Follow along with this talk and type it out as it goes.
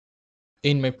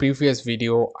In my previous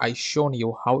video, I shown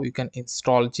you how you can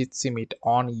install Jitsi Meet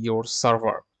on your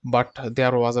server, but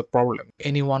there was a problem.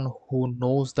 Anyone who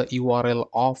knows the URL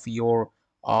of your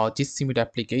Jitsi Meet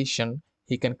application,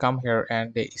 he can come here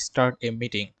and start a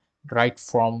meeting right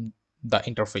from the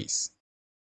interface.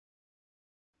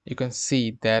 You can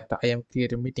see that I am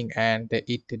creating a meeting and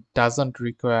it doesn't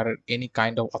require any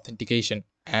kind of authentication.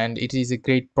 And it is a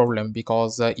great problem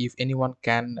because if anyone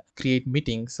can create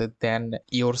meetings, then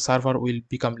your server will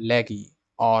become laggy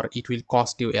or it will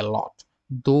cost you a lot.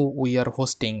 Though we are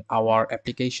hosting our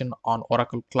application on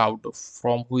Oracle Cloud,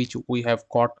 from which we have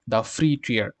got the free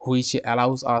tier, which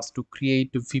allows us to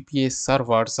create VPS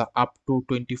servers up to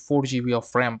 24 GB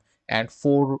of RAM and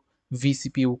 4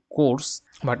 vCPU cores,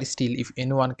 but still if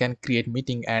anyone can create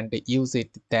meeting and use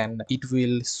it, then it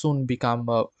will soon become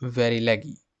very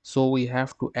laggy. So we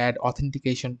have to add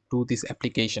authentication to this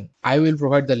application. I will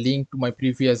provide the link to my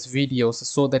previous videos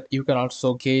so that you can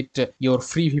also get your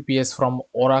free VPS from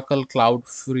Oracle Cloud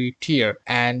free tier,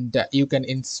 and you can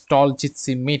install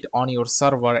Jitsi Meet on your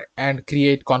server and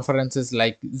create conferences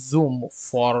like Zoom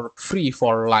for free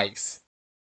for life.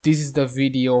 This is the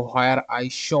video where I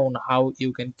shown how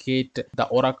you can get the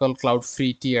Oracle Cloud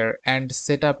free tier and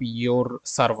set up your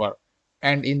server.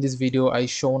 And in this video I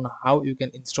shown how you can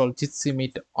install Jitsi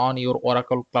Meet on your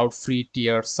Oracle Cloud free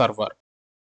tier server.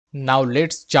 Now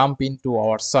let's jump into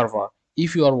our server.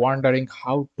 If you are wondering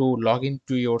how to log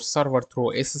into your server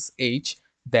through SSH,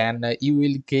 then you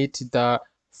will get the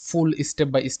full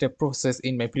step-by-step process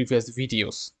in my previous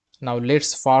videos. Now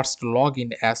let's first log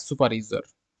in as super user.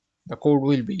 The code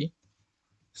will be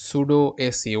sudo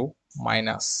su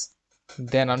minus,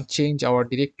 then change our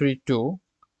directory to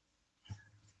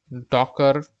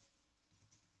docker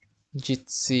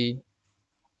jitsi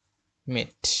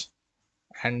meet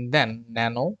and then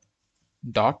nano.env.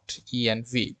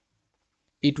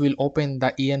 It will open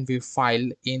the env file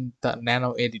in the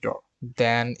nano editor.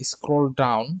 Then scroll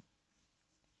down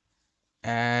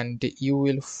and you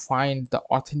will find the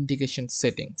authentication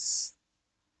settings.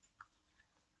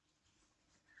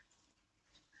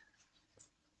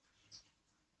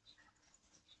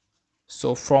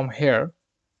 So from here,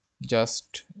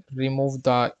 just remove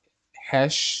the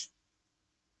hash,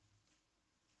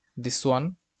 this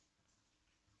one,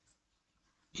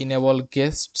 enable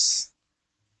guests,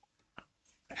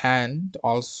 and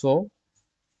also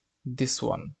this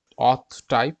one, auth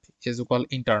type is equal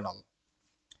internal.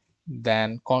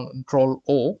 Then control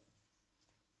O,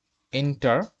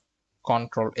 enter,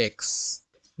 control X.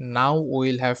 Now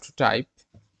we'll have to type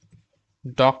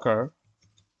docker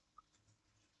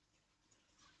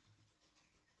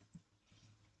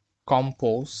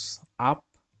compose up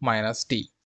 -d.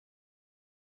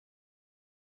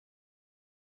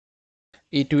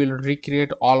 It will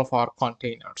recreate all of our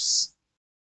containers.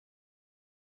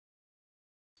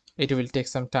 It will take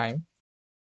some time.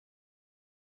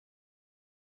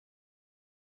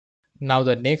 Now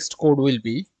the next code will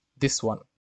be this one.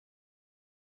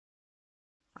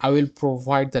 I will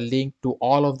provide the link to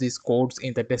all of these codes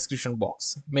in the description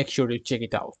box. Make sure you check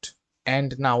it out.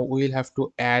 And now we will have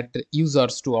to add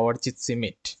users to our Jitsi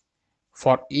Meet.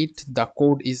 For it, the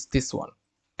code is this one,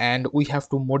 and we have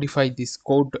to modify this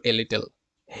code a little.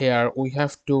 Here we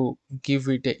have to give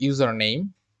it a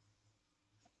username.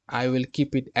 I will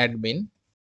keep it admin,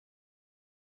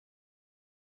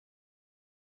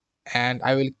 and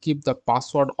I will keep the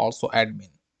password also admin,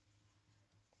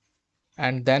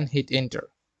 and then hit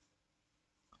enter.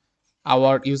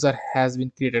 Our user has been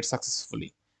created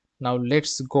successfully. Now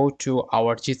let's go to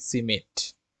our Jitsi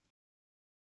Meet.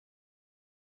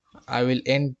 I will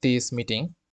end this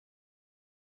meeting.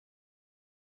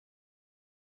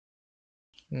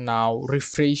 Now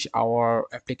refresh our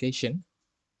application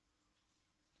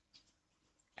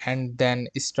and then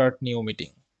start new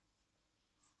meeting.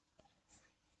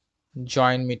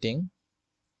 Join meeting.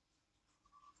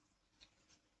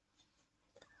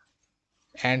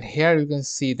 And here you can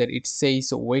see that it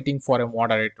says waiting for a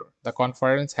moderator. The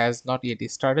conference has not yet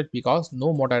started because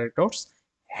no moderators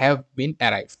have been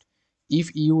arrived.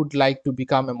 If you would like to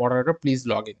become a moderator, please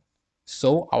log in.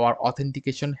 So our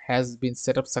authentication has been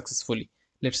set up successfully.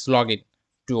 Let's log in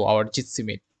to our Jitsi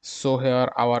Meet. So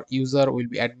here our user will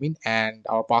be admin and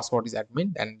our password is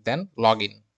admin, and then log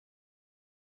in.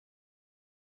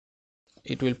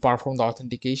 It will perform the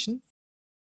authentication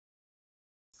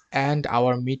and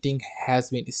our meeting has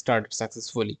been started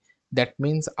successfully. That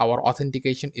means our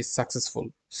authentication is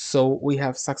successful. So we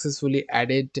have successfully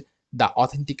added the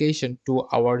authentication to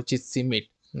our Jitsi Meet.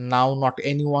 Now not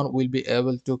anyone will be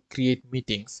able to create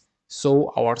meetings,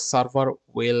 so our server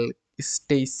will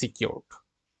stay secured.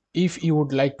 If you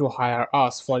would like to hire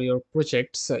us for your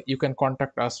projects, you can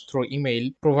contact us through email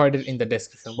provided in the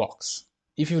description box.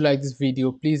 If you like this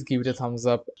video, please give it a thumbs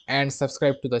up and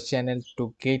subscribe to the channel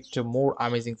to get more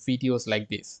amazing videos like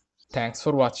this. Thanks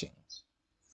for watching.